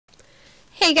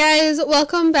Hey guys,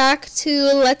 welcome back to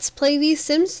Let's Play The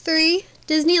Sims 3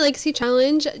 Disney Legacy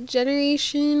Challenge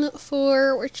Generation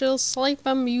 4, which is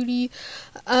Sleeping Beauty.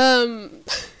 Part,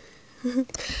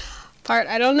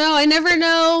 I don't know, I never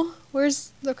know.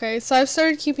 Okay, so I've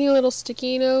started keeping a little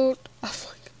sticky note of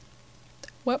like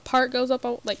what part goes up,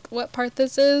 like what part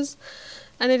this is,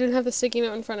 and I didn't have the sticky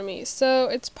note in front of me. So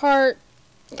it's part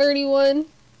 31,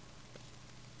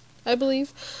 I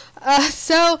believe.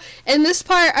 So in this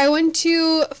part, I want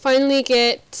to finally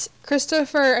get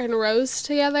Christopher and Rose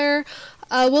together.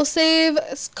 We'll save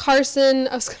Carson.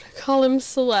 I was gonna call him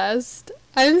Celeste.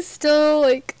 I'm still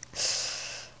like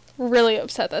really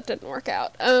upset that didn't work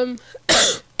out.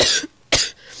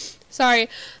 Sorry,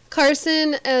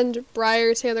 Carson and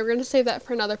Briar together. We're gonna save that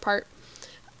for another part.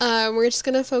 We're just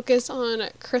gonna focus on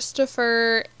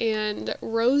Christopher and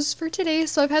Rose for today.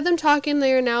 So I've had them talking.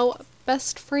 They are now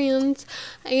best friends,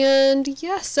 and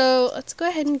yeah, so let's go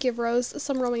ahead and give Rose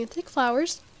some romantic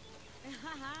flowers.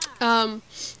 I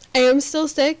am still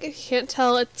sick. I can't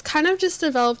tell. It's kind of just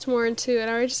developed more into it.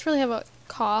 I just really have a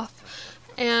cough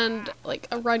and like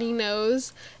a runny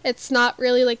nose. It's not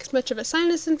really like much of a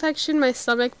sinus infection. My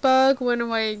stomach bug went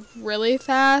away really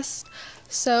fast,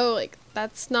 so like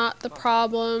that's not the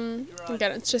problem.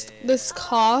 Again, it's just this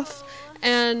cough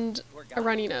and a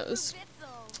runny nose.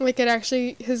 Like, it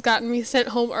actually has gotten me sent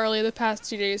home early the past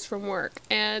 2 days from work,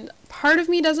 and part of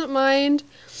me doesn't mind.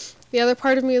 The other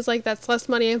part of me is like, that's less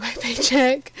money in my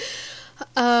paycheck.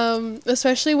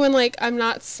 Especially when like I'm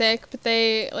not sick, but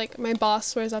my boss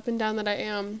swears up and down that I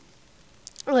am.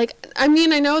 Like, I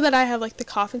mean, I know that I have like the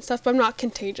cough and stuff, but I'm not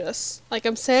contagious. Like,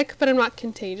 I'm sick, but I'm not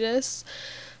contagious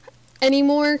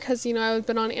anymore, because you know I've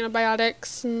been on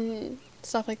antibiotics and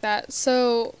stuff like that.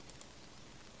 So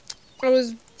I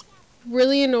was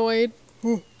really annoyed.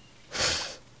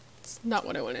 It's not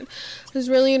what I wanted. I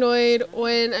was really annoyed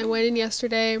when I went in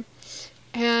yesterday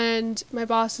and my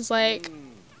boss is like,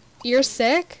 "You're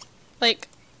sick? Like,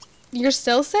 you're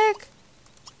still sick?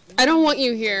 I don't want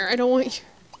you here. I don't want you."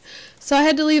 So I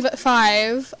had to leave at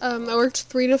 5. I worked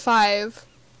 3 to 5.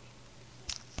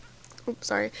 Oops,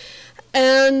 sorry.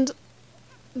 And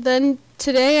then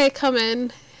today I come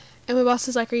in and my boss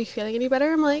is like, "Are you feeling any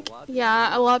better?" I'm like,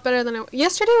 "Yeah, a lot better than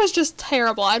yesterday was just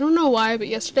terrible. I don't know why, but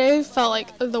yesterday felt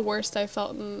like the worst I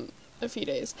felt in a few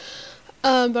days."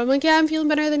 But I'm like, "Yeah, I'm feeling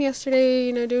better than yesterday,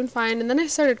 you know, doing fine." And then I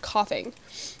started coughing.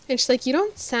 And she's like, "You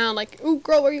don't sound like, ooh,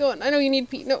 girl, where are you going? I know you need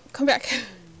pee. No, come back."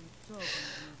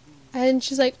 And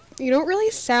she's like, "You don't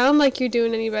really sound like you're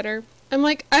doing any better." I'm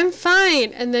like, "I'm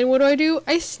fine." And then what do?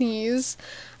 I sneeze.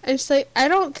 And she's like, "I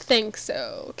don't think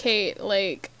so, Kate.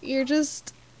 Like, you're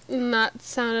just not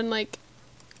sounding like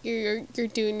you're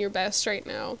doing your best right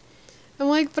now." I'm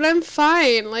like, "But I'm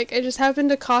fine. Like, I just happened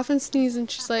to cough and sneeze."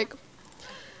 And she's like,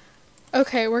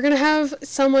 "Okay, we're gonna have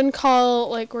someone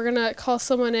we're gonna call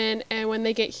someone in, and when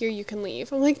they get here you can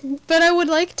leave." I'm like, "But I would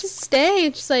like to stay."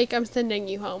 And she's like, "I'm sending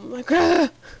you home." I'm like, "Ugh."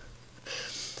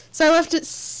 So I left at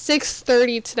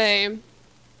 6:30 today.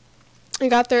 I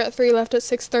got there at 3, left at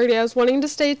 6:30. I was wanting to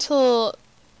stay till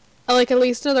like at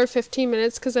least another 15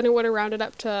 minutes, because then it would have rounded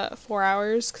up to 4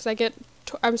 hours, because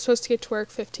I'm supposed to get to work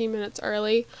 15 minutes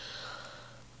early.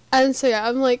 And so yeah,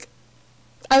 I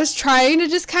was trying to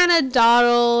just kind of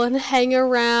dawdle and hang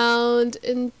around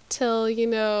until, you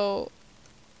know,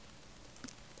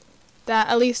 that,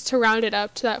 at least to round it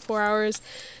up to that 4 hours.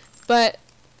 But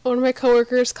one of my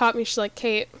coworkers caught me. She's like,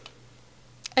 "Kate,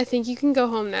 I think you can go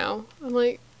home now." I'm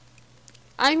like,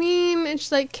 "I mean," and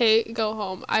she's like, "Kate, go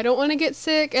home. I don't want to get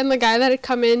sick." And the guy that had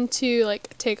come in to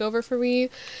like take over for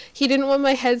me, he didn't want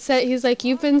my headset. He's like,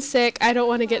 "You've been sick. I don't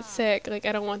want to get sick. Like,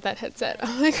 I don't want that headset."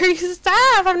 I'm like, "Are you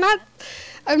stop? I'm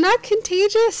not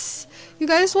contagious. You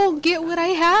guys won't get what I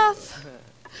have.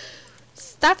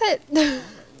 Stop it."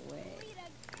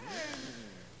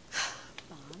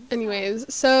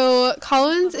 Anyways, so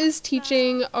Collins is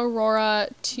teaching Aurora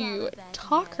to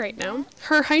talk right now.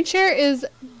 Her high chair is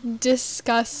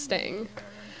disgusting.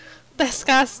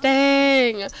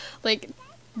 Disgusting! Like,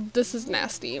 this is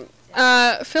nasty.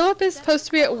 Philip is supposed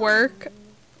to be at work.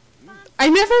 I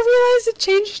never realized it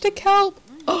changed to kelp.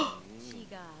 Oh,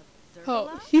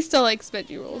 he still likes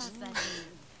veggie rolls.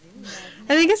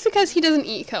 I think it's because he doesn't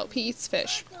eat kelp. He eats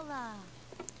fish.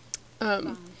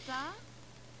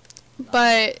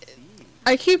 But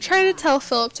I keep trying to tell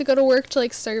Philip to go to work to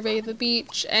like survey the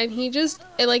beach, and he just,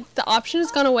 the option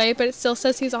has gone away, but it still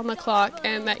says he's on the clock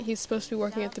and that he's supposed to be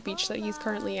working at the beach that he's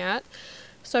currently at.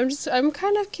 So I'm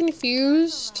kind of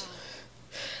confused.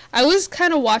 I was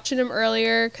kind of watching him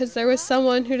earlier because there was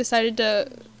someone who decided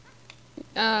to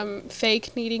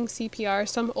fake needing CPR.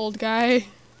 Some old guy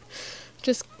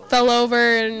just fell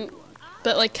over and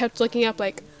but like kept looking up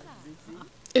like,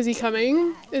 is he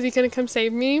coming? Is he gonna come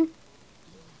save me?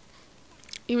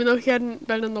 Even though he hadn't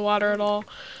been in the water at all.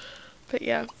 But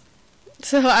yeah.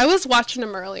 So I was watching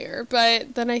him earlier,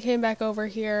 but then I came back over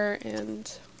here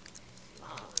and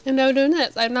now doing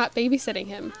this. I'm not babysitting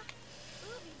him.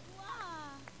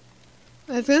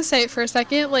 I was gonna say for a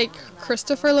second, like,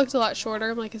 Christopher looked a lot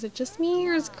shorter. I'm like, is it just me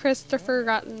or has Christopher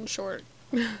gotten short?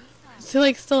 Is he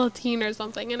like still a teen or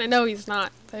something? And I know he's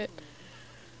not, but...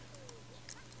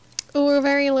 Oh, we're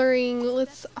very alluring.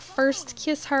 Let's first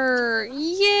kiss her.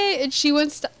 Yay! And she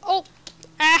wants to... Oh!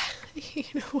 Ah! You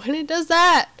know, when it does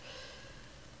that.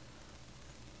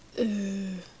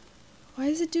 Why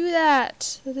does it do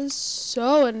that? That is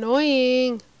so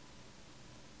annoying.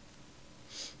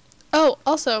 Oh,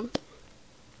 also...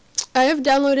 I have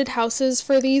downloaded houses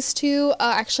for these two.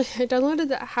 Actually, I downloaded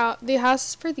the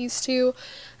houses for these two,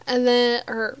 and then,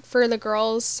 or for the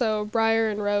girls, so Briar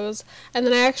and Rose. And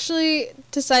then I actually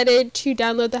decided to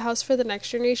download the house for the next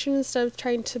generation instead of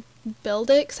trying to build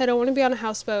it, because I don't want to be on a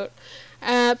houseboat.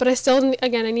 But I still,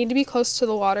 again, I need to be close to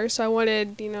the water, so I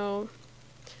wanted, you know,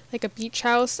 like a beach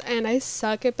house. And I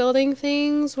suck at building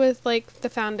things with like the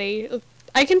foundation.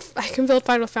 I can build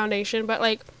fine with foundation, but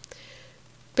like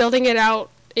building it out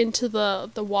into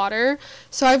the water.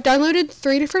 So I've downloaded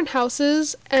 3 different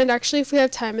houses, and actually if we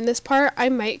have time in this part I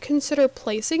might consider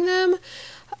placing them.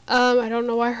 I don't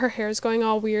know why her hair is going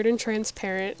all weird and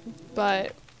transparent,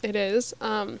 but it is.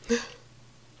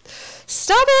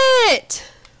 Stop it!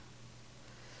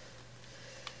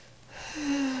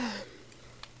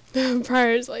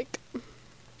 Briar's like,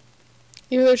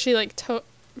 even though she like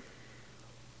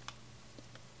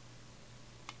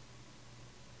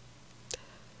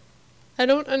I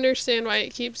don't understand why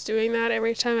it keeps doing that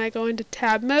every time I go into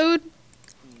tab mode.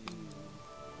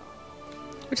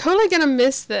 We're totally gonna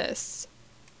miss this.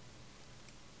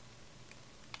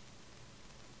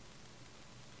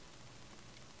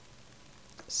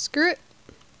 Screw it.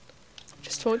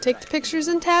 Just won't take the pictures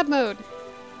in tab mode.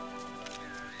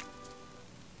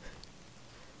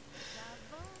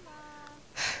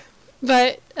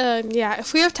 But, yeah,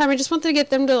 if we have time, I just wanted to get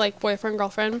them to, like, boyfriend,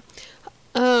 girlfriend.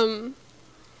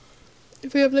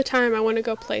 If we have the time, I want to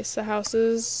go place the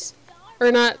houses.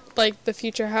 Or not, like, the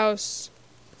future house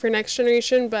for next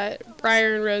generation, but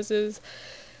Briar and Rose's.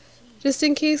 Just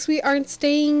in case we aren't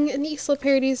staying in Isla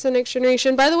Paradise next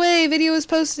generation. By the way, video was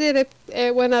posted.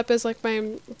 It went up as, like,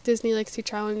 my Disney Legacy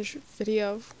Challenge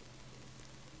video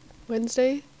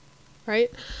Wednesday, right?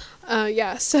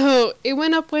 Yeah, so it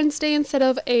went up Wednesday instead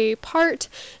of a part,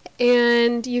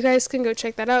 and you guys can go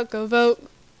check that out. Go vote.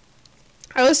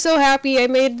 I was so happy. I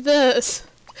made the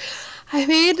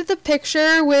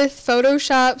picture with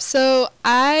Photoshop. So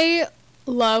I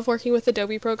love working with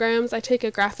Adobe programs. I take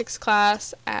a graphics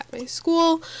class at my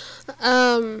school,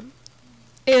 and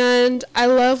I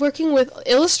love working with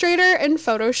Illustrator and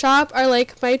Photoshop are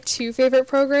like my 2 favorite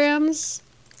programs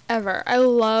ever. I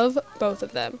love both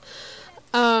of them.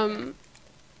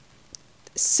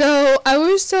 So I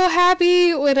was so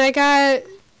happy when I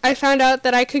found out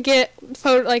that I could get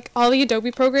all the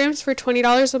Adobe programs for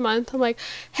 $20 a month. I'm like,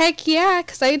 heck yeah,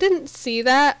 because I didn't see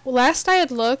that. Last I had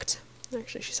looked,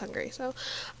 actually she's hungry, so,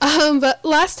 but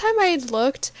last time I had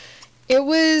looked, it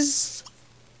was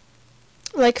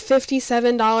like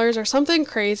 $57 or something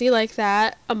crazy like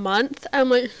that a month. I'm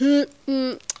like,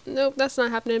 nope, that's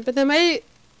not happening. But then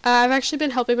I've actually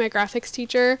been helping my graphics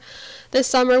teacher this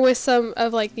summer with some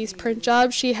of like these print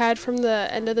jobs she had from the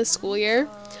end of the school year.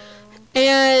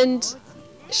 And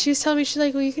she was telling me, she's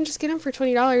like, well, you can just get them for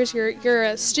 $20. You're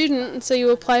a student, and so you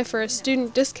apply for a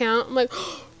student discount. I'm like,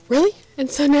 oh, really? And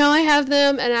so now I have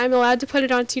them, and I'm allowed to put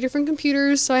it on 2 different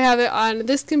computers. So I have it on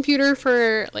this computer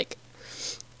for like,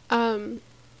 for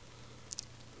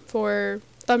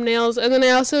thumbnails, and then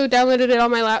I also downloaded it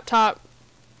on my laptop.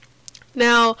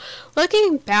 Now,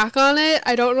 looking back on it,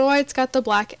 I don't know why it's got the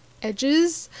black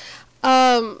edges.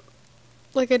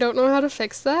 Like, I don't know how to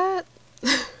fix that.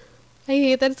 I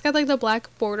hate that it's got like the black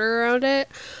border around it,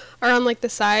 around like the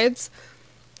sides.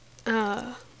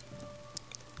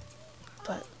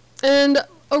 And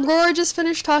Aurora just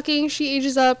finished talking. She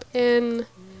ages up in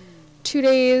 2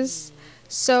 days.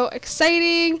 So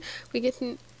exciting. We get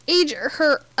to age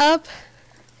her up.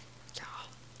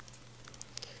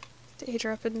 To age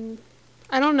her up, and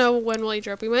I don't know when we'll age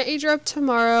her up. We might age her up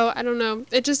tomorrow. I don't know.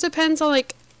 It just depends on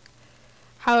like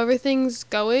how everything's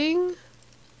going.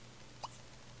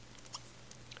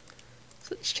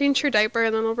 So let's change her diaper,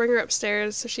 and then we'll bring her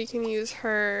upstairs so she can use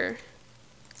her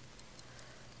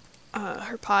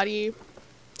potty.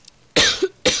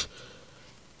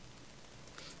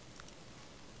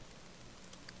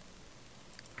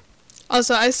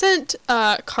 Also, I sent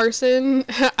Carson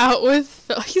out with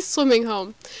Phil. He's swimming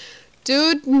home.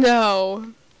 Dude,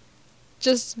 no.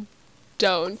 Just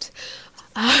don't.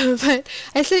 But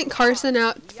I sent Carson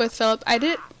out with Philip. I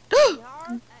did.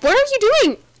 What are you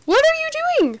doing? What are you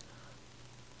doing?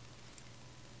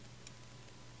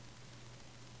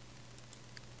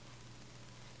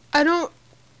 I don't.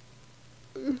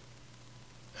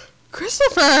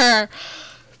 Christopher!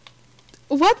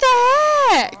 What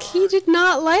the heck? He did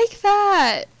not like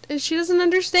that. And she doesn't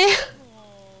understand.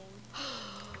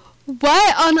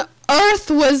 What on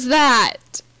earth was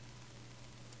that?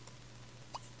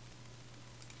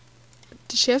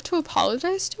 Did she have to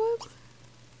apologize to him?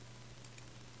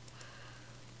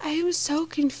 I am so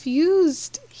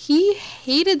confused. He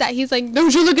hated that. He's like,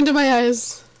 don't you look into my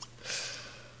eyes.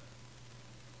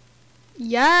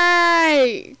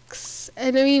 Yikes.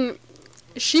 And I mean,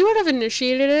 she would have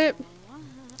initiated it.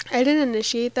 I didn't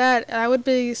initiate that. That would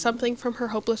be something from her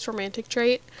hopeless romantic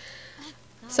trait.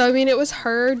 So I mean, it was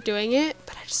her doing it,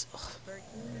 but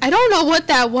I don't know what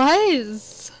that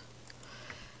was.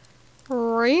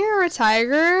 Rare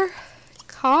tiger,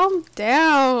 calm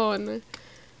down.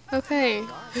 Okay.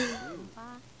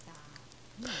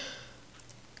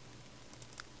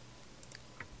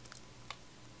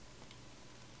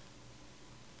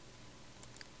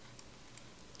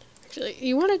 Actually,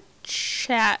 you want to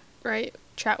chat, right?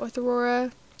 Chat with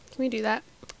Aurora. Can we do that?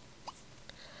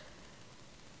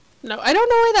 No, I don't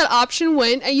know where that option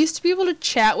went. I used to be able to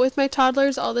chat with my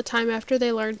toddlers all the time after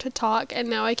they learned to talk, and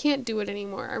now I can't do it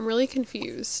anymore. I'm really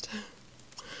confused.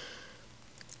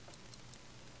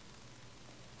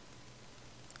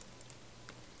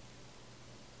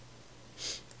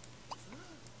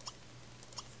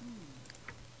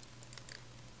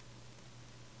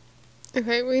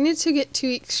 Okay, we need to get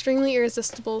to extremely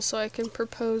irresistible so I can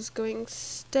propose going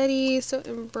steady. So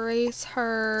embrace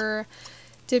her.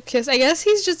 Dip kiss. I guess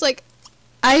he's just like,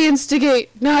 I instigate,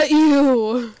 not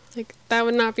you. Like, that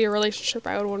would not be a relationship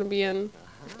I would want to be in.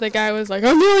 If the guy was like,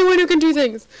 I'm the only one who can do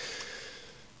things.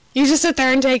 You just sit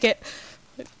there and take it.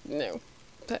 But, no.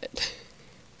 But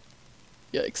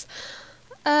yikes.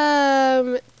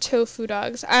 Tofu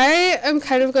dogs. I am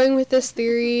kind of going with this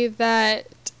theory that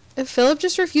Philip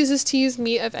just refuses to use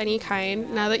meat of any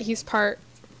kind now that he's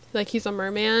he's a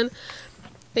merman.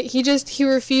 That he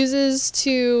refuses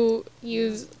to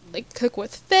cook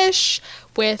with fish,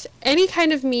 with any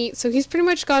kind of meat, so he's pretty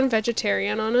much gone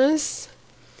vegetarian on us.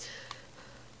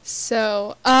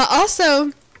 So,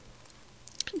 also,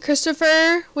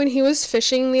 Christopher, when he was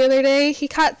fishing the other day, he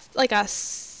caught like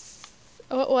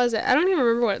what was it? I don't even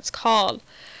remember what it's called.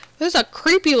 It was a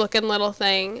creepy looking little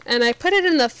thing, and I put it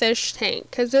in the fish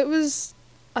tank because it was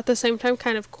at the same time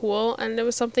kind of cool, and it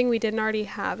was something we didn't already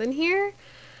have in here,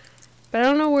 but I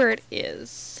don't know where it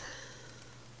is.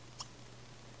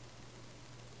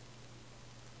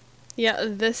 Yeah,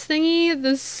 this thingy,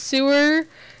 the sewer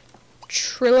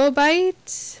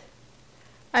trilobite.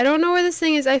 I don't know where this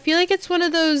thing is. I feel like it's one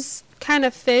of those kind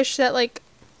of fish that like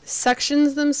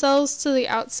suctions themselves to the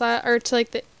outside, or to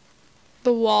like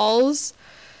the walls.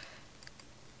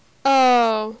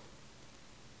 Oh.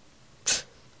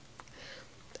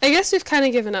 I guess we've kind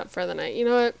of given up for the night. You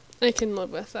know what? I can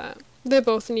live with that. They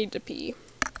both need to pee.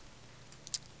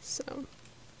 So.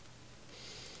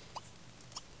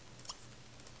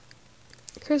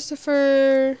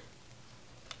 Christopher.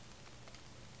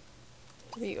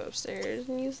 Maybe go upstairs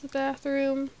and use the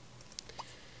bathroom.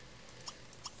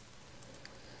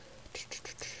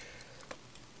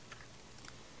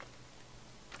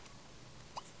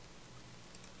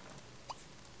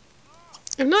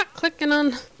 I'm not clicking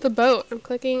on the boat. I'm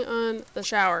clicking on the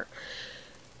shower.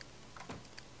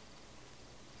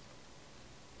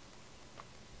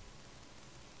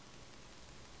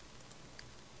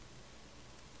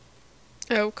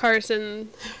 Oh, Carson.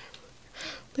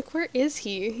 Like, where is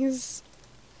he? He's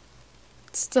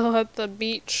still at the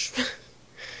beach.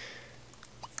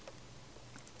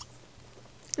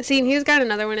 See, he's got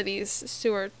another one of these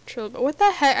sewer but what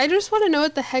the heck? I just want to know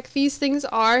what the heck these things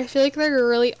are. I feel like they're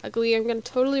really ugly. I'm going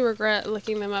to totally regret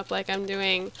looking them up like I'm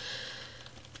doing.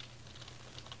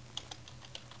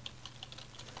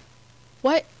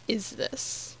 What is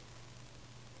this?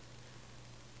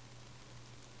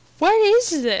 What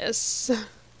is this?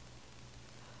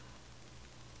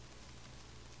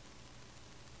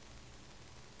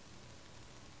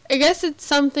 I guess it's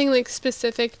something like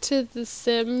specific to The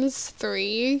Sims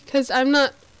 3, because I'm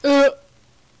not. This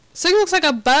thing looks like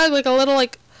a bug, like a little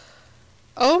like.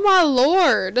 Oh my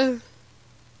lord!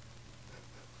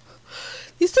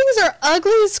 These things are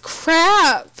ugly as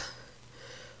crap.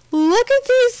 Look at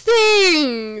these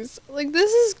things! Like,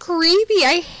 this is creepy.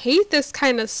 I hate this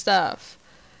kind of stuff.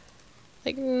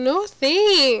 Like, no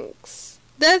thanks.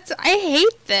 I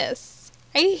hate this.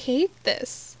 I hate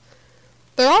this.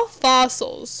 They're all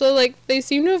fossils, so, like, they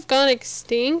seem to have gone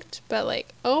extinct, but,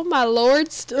 like, oh my lord,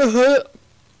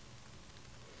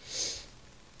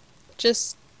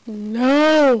 just,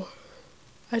 no.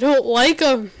 I don't like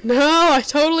them. No, I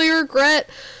totally regret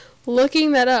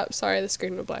looking that up. Sorry, the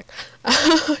screen went black.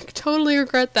 I totally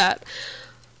regret that.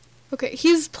 Okay,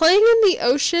 he's playing in the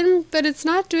ocean, but it's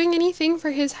not doing anything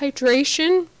for his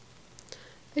hydration.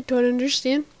 I don't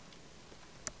understand.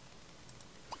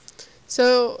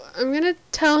 So, I'm gonna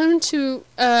tell him to,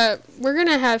 we're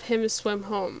gonna have him swim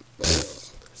home.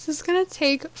 This is gonna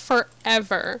take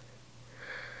forever.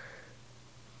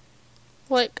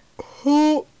 Like,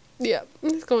 who? Yeah,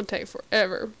 it's gonna take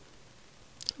forever.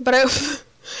 But I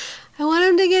want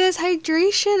him to get his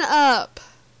hydration up.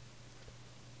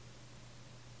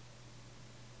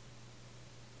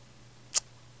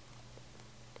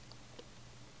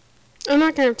 I'm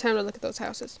not gonna have time to look at those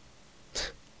houses.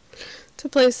 To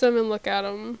place them and look at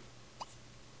them.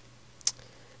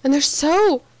 And they're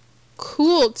so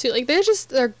cool too. Like,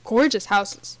 they're gorgeous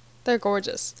houses. They're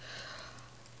gorgeous.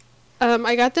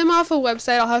 I got them off a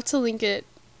website. I'll have to link it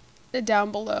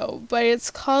down below. But it's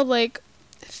called, like,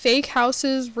 Fake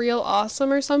Houses Real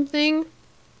Awesome or something.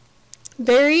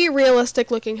 Very realistic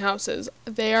looking houses.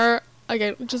 They are,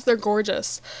 again, they're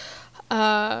gorgeous.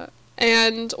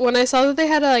 And when I saw that they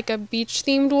had a beach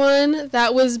themed one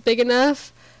that was big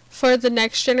enough for the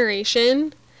next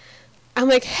generation, I'm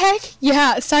like, heck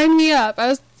yeah, sign me up. I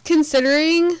was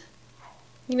considering,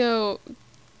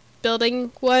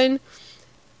 building one.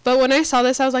 But when I saw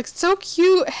this, I was like, so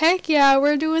cute. Heck yeah,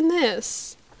 we're doing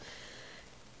this.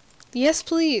 Yes,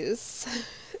 please.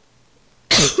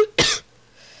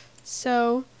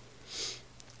 So,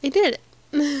 I did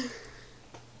it.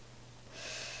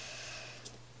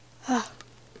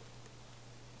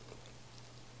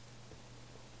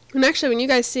 And actually, when you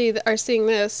guys are seeing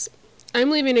this, I'm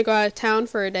leaving to go out of town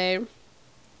for a day.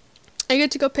 I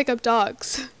get to go pick up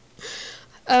dogs.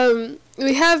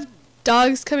 We have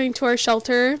dogs coming to our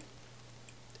shelter.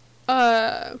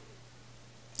 Somewhere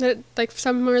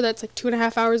that's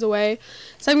 2.5 hours away.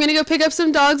 So I'm gonna go pick up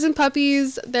some dogs and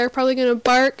puppies. They're probably gonna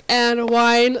bark and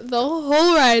whine the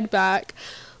whole ride back.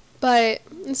 But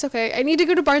it's okay. I need to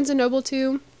go to Barnes & Noble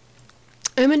too.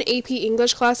 I'm in AP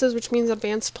English classes, which means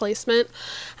advanced placement.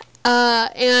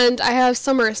 And I have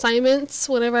summer assignments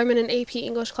whenever I'm in an AP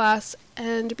English class.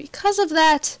 And because of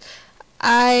that,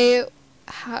 I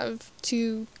have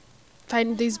to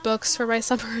find these books for my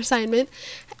summer assignment.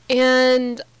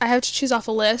 And I have to choose off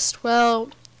a list. Well,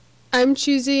 I have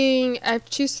to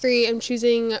choose 3. I'm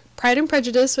choosing Pride and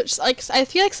Prejudice, which, I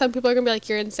feel like some people are going to be like,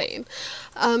 you're insane.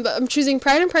 But I'm choosing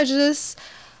Pride and Prejudice,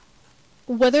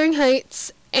 Wuthering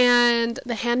Heights, and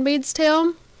The Handmaid's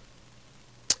Tale.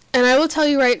 And I will tell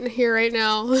you right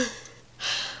now,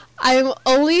 I'm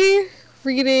only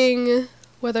reading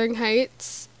Wuthering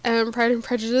Heights and Pride and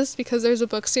Prejudice because there's a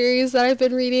book series that I've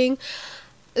been reading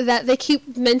that they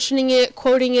keep mentioning it,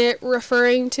 quoting it,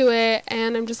 referring to it,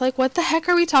 and I'm just like, what the heck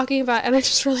are we talking about? And I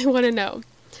just really want to know.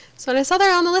 So when I saw that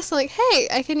on the list, I'm like, hey,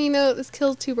 I can, this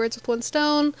kills 2 birds with 1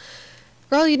 stone.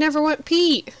 Girl, you never want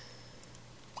Pete.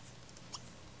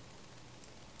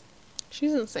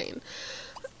 She's insane.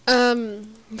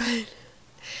 And then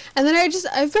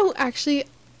I've been actually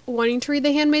wanting to read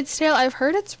The Handmaid's Tale. I've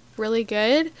heard it's really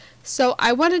good, so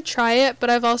I want to try it, but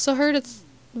I've also heard it's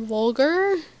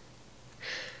vulgar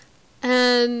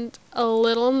and a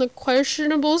little on the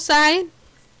questionable side.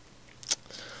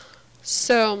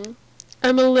 So,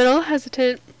 I'm a little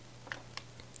hesitant,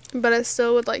 but I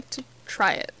still would like to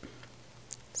try it.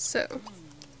 So,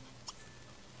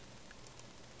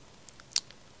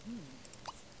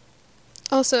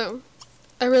 also,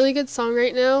 a really good song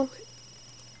right now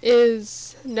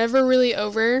is Never Really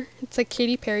Over. It's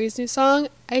Katy Perry's new song.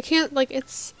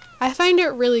 I find it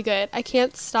really good. I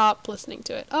can't stop listening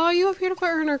to it. Oh, you up here to put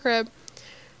her in her crib.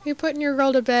 Are you putting your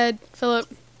girl to bed,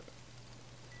 Philip?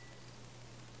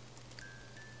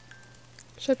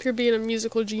 Shut up, you're being a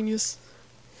musical genius.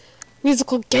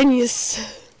 Musical genius.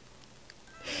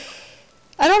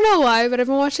 I don't know why, but I've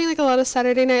been watching a lot of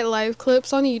Saturday Night Live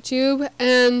clips on YouTube,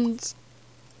 and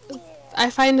I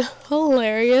find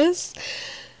hilarious.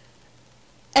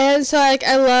 And so, I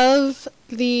love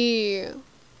the...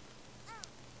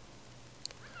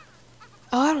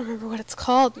 Oh, I don't remember what it's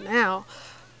called now.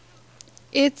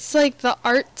 It's the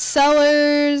art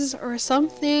sellers or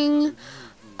something.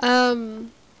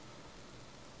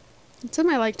 It's in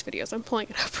my liked videos. I'm pulling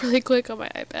it up really quick on my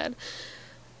iPad.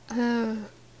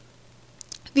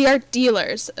 the art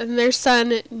dealers and their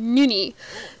son Noonie.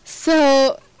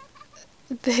 So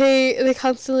they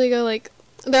constantly go like,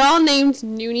 they're all named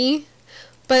Noonie,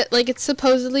 but like it's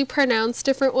supposedly pronounced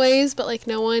different ways, but like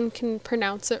no one can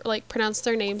pronounce it, like pronounce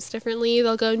their names differently.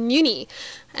 They'll go Noonie,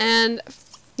 and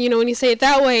you know, when you say it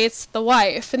that way, it's the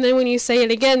wife, and then when you say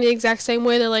it again the exact same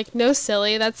way, they're like, no,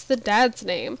 silly, that's the dad's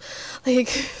name. Like,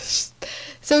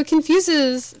 so it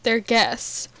confuses their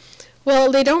guests.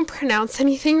 Well, they don't pronounce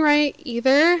anything right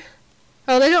either.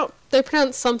 Oh, they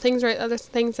pronounce some things right, other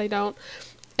things they don't.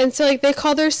 And so, like, they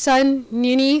call their son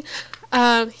Noonie.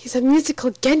 He's a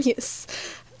musical genius.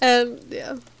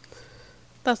 Yeah.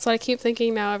 That's what I keep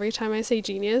thinking now every time I say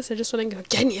genius. I just want to go,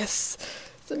 genius.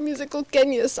 It's a musical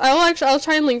genius. I'll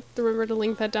try and remember to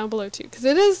link that down below too. Because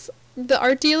it is, the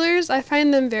art dealers, I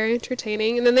find them very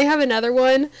entertaining. And then they have another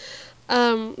one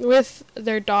with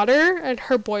their daughter and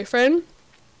her boyfriend.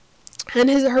 And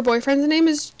her boyfriend's name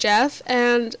is Jeff,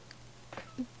 and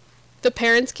the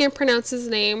parents can't pronounce his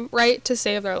name right to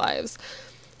save their lives.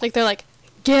 Like, they're like,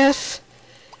 Gif.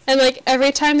 And, like,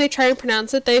 every time they try and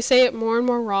pronounce it, they say it more and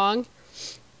more wrong.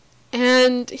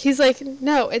 And he's like,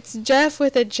 no, it's Jeff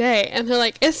with a J. And they're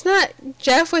like, it's not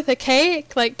Jeff with a K.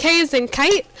 Like, K is in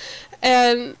kite.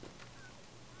 And,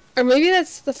 or maybe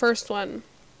that's the first one.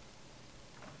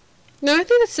 No, I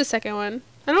think that's the second one.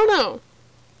 I don't know.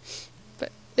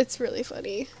 But it's really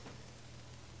funny.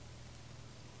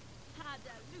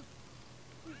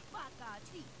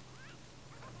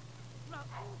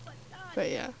 But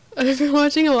yeah, I've been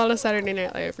watching a lot of Saturday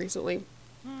Night Live recently.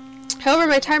 However,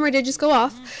 my timer did just go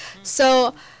off.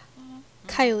 So,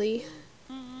 Kylee.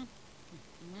 Who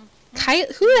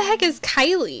the heck is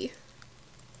Kylee?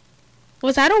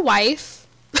 Was that a wife?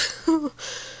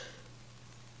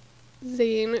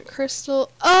 Zane,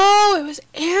 Crystal. Oh, it was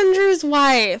Andrew's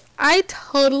wife. I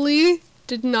totally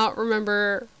did not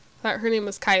remember that her name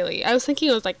was Kylee. I was thinking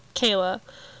it was like Kayla.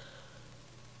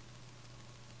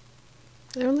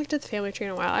 I haven't looked at the family tree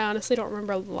in a while. I honestly don't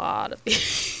remember a lot of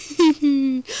these.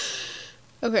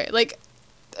 Okay, like,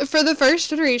 for the first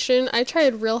generation, I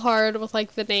tried real hard with,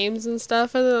 like, the names and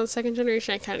stuff, and then the second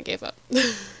generation, I kind of gave up.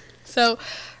 So,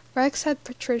 Rex had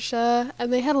Patricia,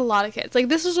 and they had a lot of kids. Like,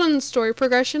 this was when story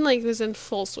progression, like, was in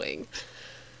full swing.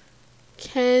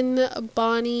 Ken,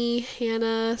 Bonnie,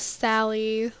 Hannah,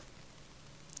 Sally.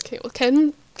 Okay, well,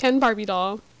 Ken Barbie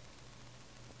doll.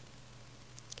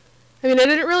 I mean, I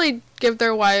didn't really give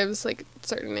their wives, like,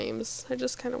 certain names. I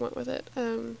just kind of went with it.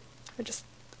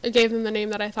 I gave them the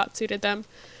name that I thought suited them.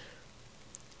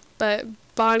 But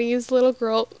Bonnie's little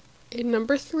girl in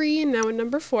number 3 and now in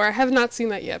number 4. I have not seen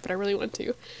that yet, but I really want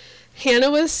to. Hannah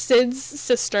was Sid's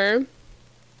sister.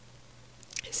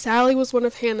 Sally was one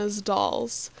of Hannah's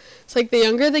dolls. It's like the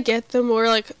younger they get, the more,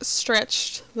 like,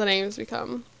 stretched the names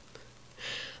become.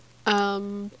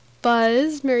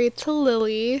 Buzz, married to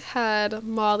Lily, had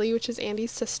Molly, which is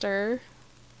Andy's sister,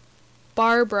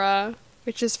 Barbara,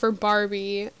 which is for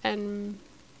Barbie, and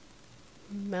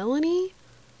Melanie?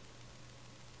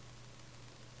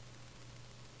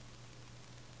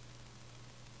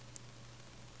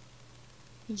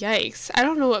 Yikes, I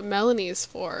don't know what Melanie is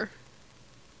for.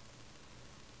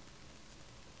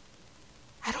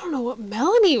 I don't know what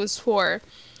Melanie was for.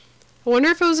 I wonder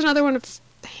if it was another one of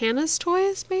Hannah's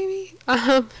toys, maybe?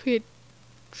 We had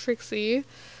Trixie,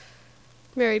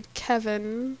 married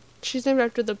Kevin. She's named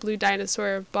after the blue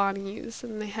dinosaur of Bonnie's.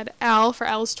 And they had Al for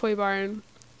Al's Toy Barn,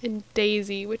 and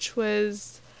Daisy, which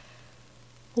was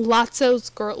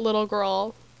Lotso's little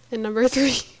girl in number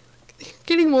 3.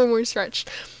 Getting more and more stretched.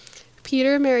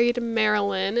 Peter married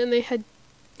Marilyn, and they had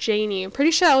Janie. I'm pretty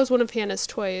sure that was one of Hannah's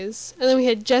toys. And then we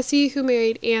had Jessie, who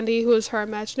married Andy, who was her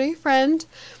imaginary friend.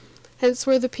 Hence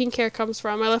where the pink hair comes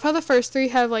from. I love how the first 3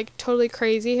 have, like, totally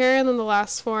crazy hair, and then the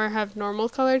last 4 have normal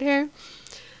colored hair.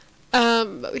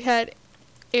 But we had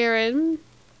Aaron,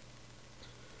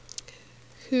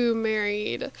 who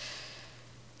married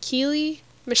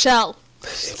Michelle.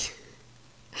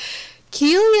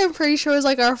 Kylee, I'm pretty sure, was,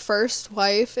 like, our first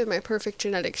wife in my Perfect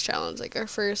Genetics Challenge. Like,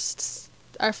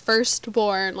 our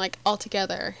firstborn, like,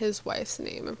 altogether, his wife's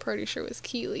name, I'm pretty sure was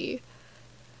Kylee.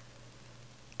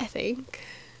 I think.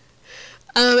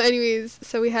 Anyways,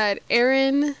 so we had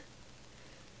Aaron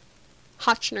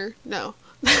Hotchner. No.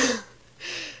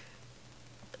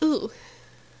 Ooh.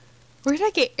 Where did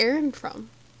I get Aaron from?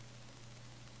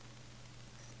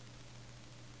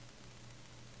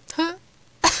 Huh?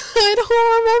 I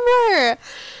don't remember.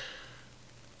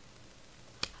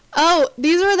 Oh,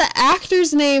 these are the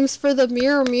actors' names for the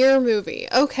Mirror Mirror movie.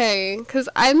 Okay, because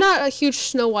I'm not a huge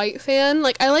Snow White fan.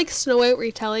 Like, I like Snow White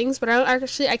retellings, but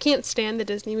I can't stand the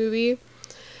Disney movie.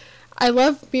 I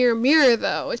love Mirror Mirror,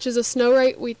 though, which is a Snow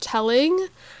White retelling.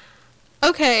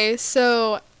 Okay,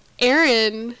 so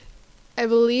Aaron, I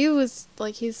believe, was,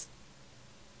 like, he's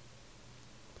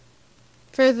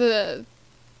for the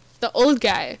old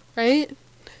guy, right?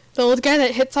 The old guy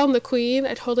that hits on the queen.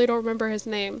 I totally don't remember his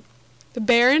name. The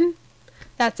Baron?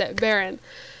 That's it, Baron.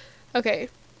 Okay.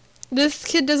 This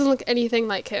kid doesn't look anything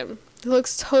like him. He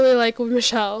looks totally like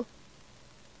Michelle.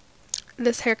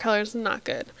 This hair color is not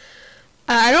good.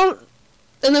 And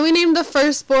then we named the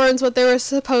firstborns what they were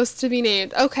supposed to be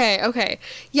named. Okay.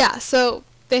 Yeah, so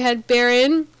they had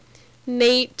Baron,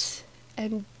 Nate,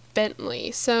 and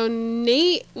Bentley. So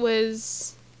Nate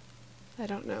was, I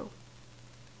don't know.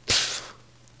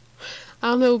 I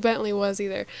don't know who Bentley was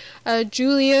either.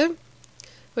 Julia,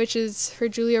 which is for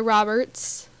Julia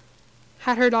Roberts,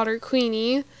 had her daughter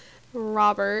Queenie,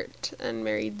 Robert, and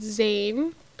married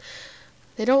Zane.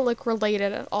 They don't look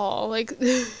related at all. Like,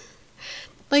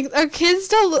 like our grandkids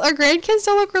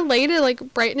don't look related.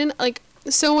 Like Brighton and like.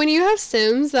 So when you have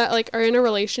Sims that like are in a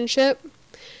relationship,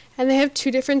 and they have two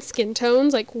different skin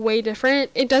tones, like way different,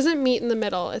 it doesn't meet in the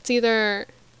middle. It's either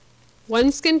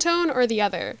one skin tone or the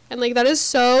other, and like that is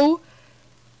so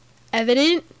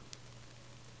evident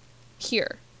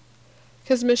here,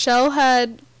 because Michelle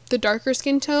had the darker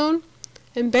skin tone,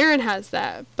 and Baron has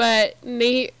that, but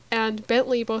Nate and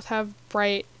Bentley both have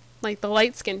bright, like the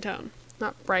light skin tone.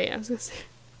 Not bright, I was gonna say.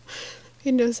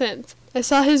 Made no sense. I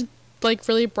saw his like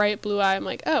really bright blue eye. I'm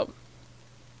like, oh.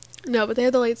 No, but they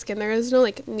have the light skin. There is no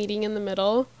like meeting in the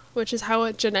middle, which is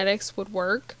how genetics would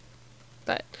work.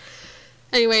 But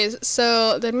anyways,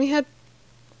 so then we had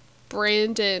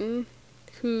Brandon,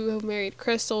 who married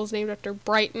Crystal, is named after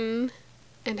Brighton,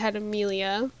 and had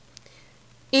Amelia.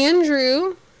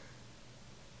 Andrew,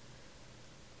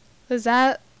 was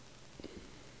that?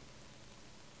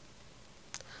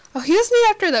 Oh, he was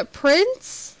named after the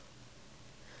prince?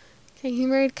 Okay, he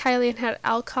married Kylee and had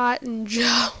Alcott and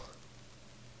Joe.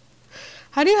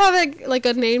 How do you have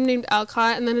a name named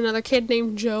Alcott and then another kid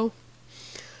named Joe?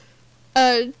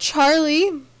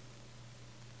 Charlie.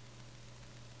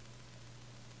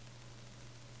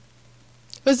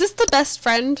 Was this the best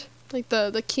friend? Like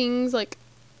the king's like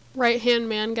right-hand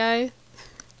man guy?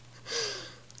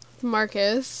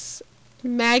 Marcus.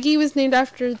 Maggie was named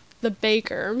after the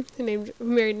baker who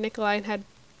married Nikolai and had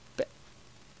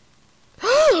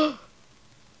oh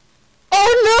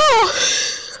no!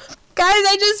 Guys,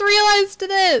 I just realized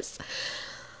this.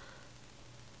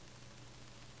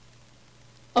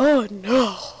 Oh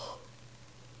no.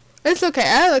 It's okay. I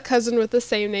have a cousin with the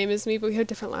same name as me, but we have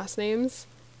different last names.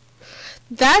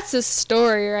 That's a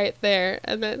story right there.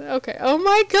 And then, okay. Oh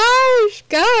my gosh,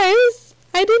 guys.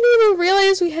 I didn't even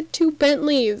realize we had two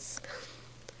Bentleys.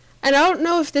 And I don't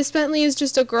know if this Bentley is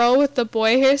just a girl with the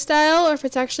boy hairstyle or if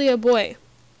it's actually a boy.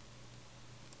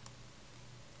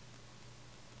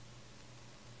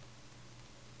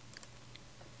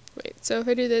 Wait, so if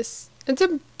I do this, it's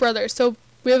a brother. So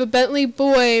we have a Bentley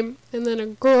boy and then a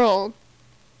girl.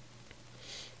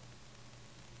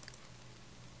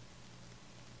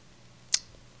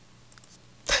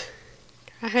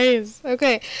 Guys,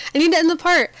 okay. I need to end the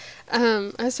part.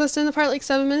 I was supposed to end the part like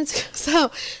 7 minutes ago. So,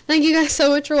 thank you guys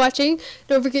so much for watching.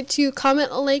 Don't forget to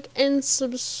comment, like, and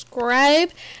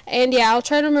subscribe. And yeah, I'll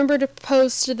try to remember to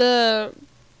post the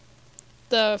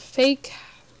fake,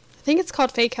 I think it's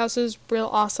called Fake Houses Real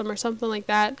Awesome or something like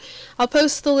that. I'll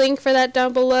post the link for that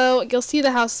down below. You'll see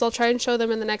the houses. I'll try and show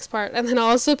them in the next part. And then I'll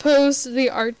also post the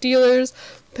art dealers,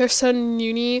 their son in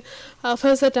uni. I'll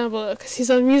post that down below because he's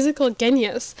on musical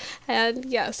genius. And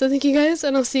yeah, so thank you guys,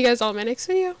 and I'll see you guys all in my next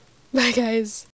video. Bye guys.